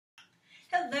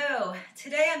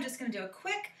Today I'm just going to do a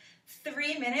quick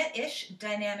 3-minute-ish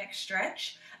dynamic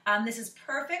stretch. This is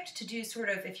perfect to do sort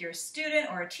of if you're a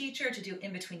student or a teacher, to do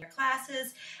in between your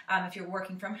classes. If you're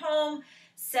working from home,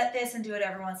 set this and do it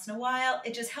every once in a while.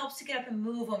 It just helps to get up and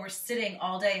move when we're sitting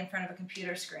all day in front of a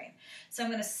computer screen. So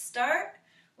I'm going to start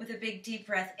with a big deep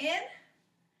breath in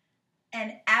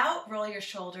and out. Roll your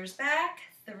shoulders back.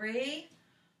 3,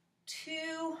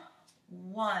 2,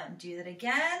 1. Do that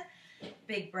again.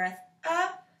 Big breath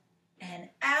up and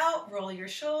out. Roll your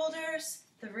shoulders.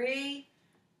 3,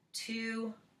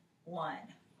 2, 1.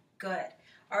 Good.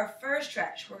 Our first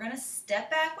stretch, we're going to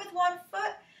step back with one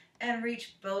foot and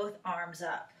reach both arms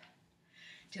up.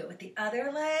 Do it with the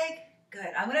other leg. Good.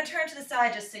 I'm going to turn to the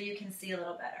side just so you can see a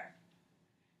little better.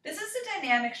 This is a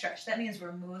dynamic stretch. That means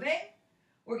we're moving.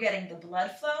 We're getting the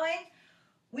blood flowing.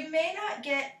 We may not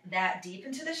get that deep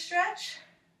into the stretch,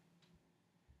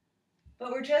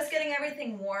 but we're just getting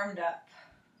everything warmed up.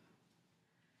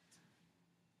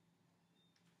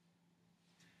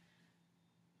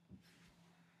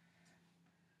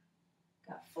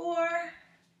 Got 4,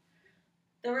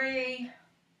 3,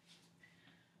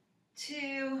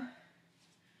 2,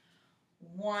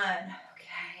 1.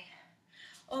 Okay.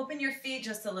 Open your feet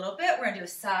just a little bit. We're going to do a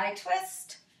side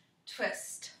twist,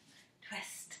 twist,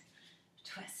 twist,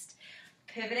 twist.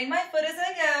 Pivoting my foot as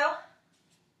I go.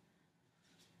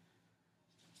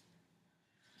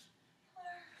 4,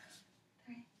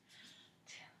 3,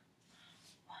 2,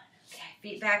 1. Okay,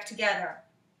 feet back together.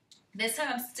 This time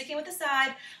I'm sticking with the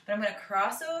side, but I'm going to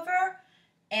cross over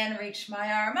and reach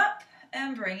my arm up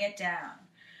and bring it down.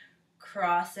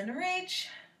 Cross and reach,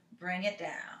 bring it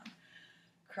down.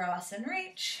 Cross and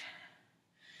reach.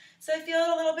 So I feel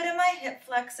it a little bit in my hip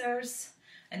flexors.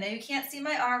 I know you can't see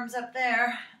my arms up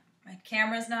there. My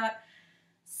camera's not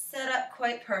set up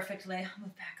quite perfectly. I'll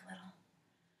move back a little.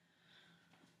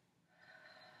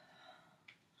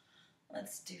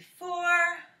 Let's do 4,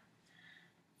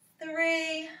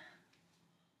 3,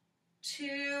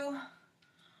 2,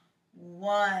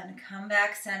 1. Come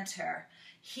back center.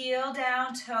 Heel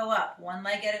down, toe up, one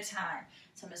leg at a time.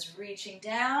 So I'm just reaching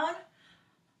down.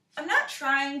 I'm not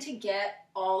trying to get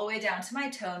all the way down to my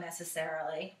toe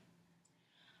necessarily.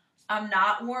 I'm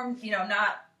not warm, I'm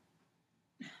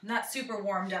not super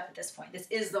warmed up at this point. This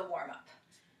is the warm up.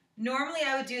 Normally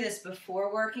I would do this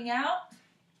before working out.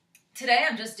 Today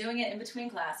I'm just doing it in between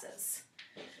classes.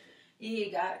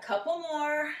 You got a couple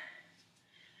more.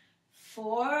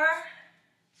 4,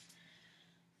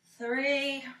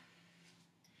 3,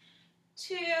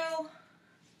 2,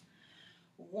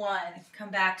 1. Come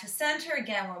back to center.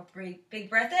 Again, we'll big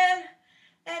breath in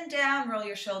and down. Roll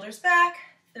your shoulders back.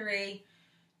 3,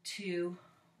 2,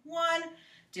 1.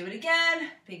 Do it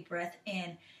again. Big breath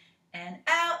in and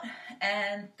out.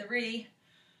 And 3,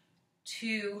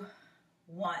 2,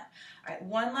 1. All right,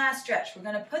 one last stretch. We're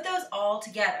going to put those all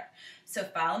together. So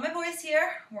follow my voice here.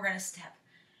 We're going to step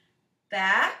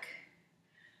back,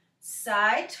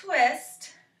 side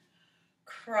twist,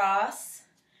 cross,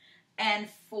 and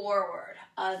forward.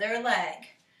 Other leg.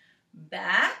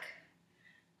 Back,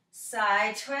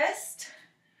 side twist,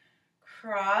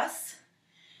 cross,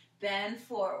 bend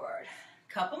forward.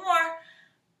 Couple more.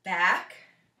 Back,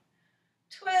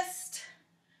 twist,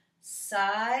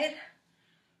 side,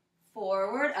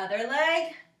 forward. Other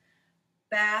leg.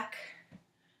 Back,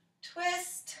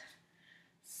 twist,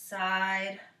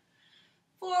 side,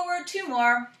 forward. 2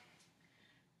 more.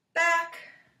 Back,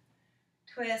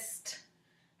 twist,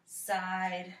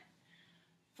 side,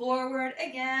 forward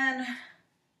again,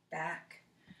 back,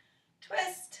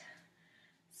 twist,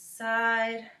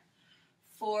 side,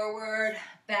 forward,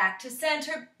 back to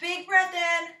center. Big breath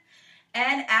in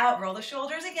and out. Roll the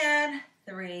shoulders again.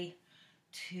 3,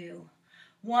 2,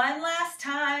 1. Last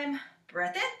time.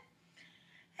 Breath in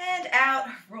and out.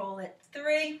 Roll it.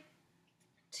 3,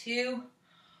 2,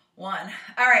 1.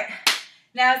 All right.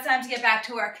 Now it's time to get back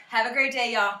to work. Have a great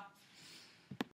day, y'all.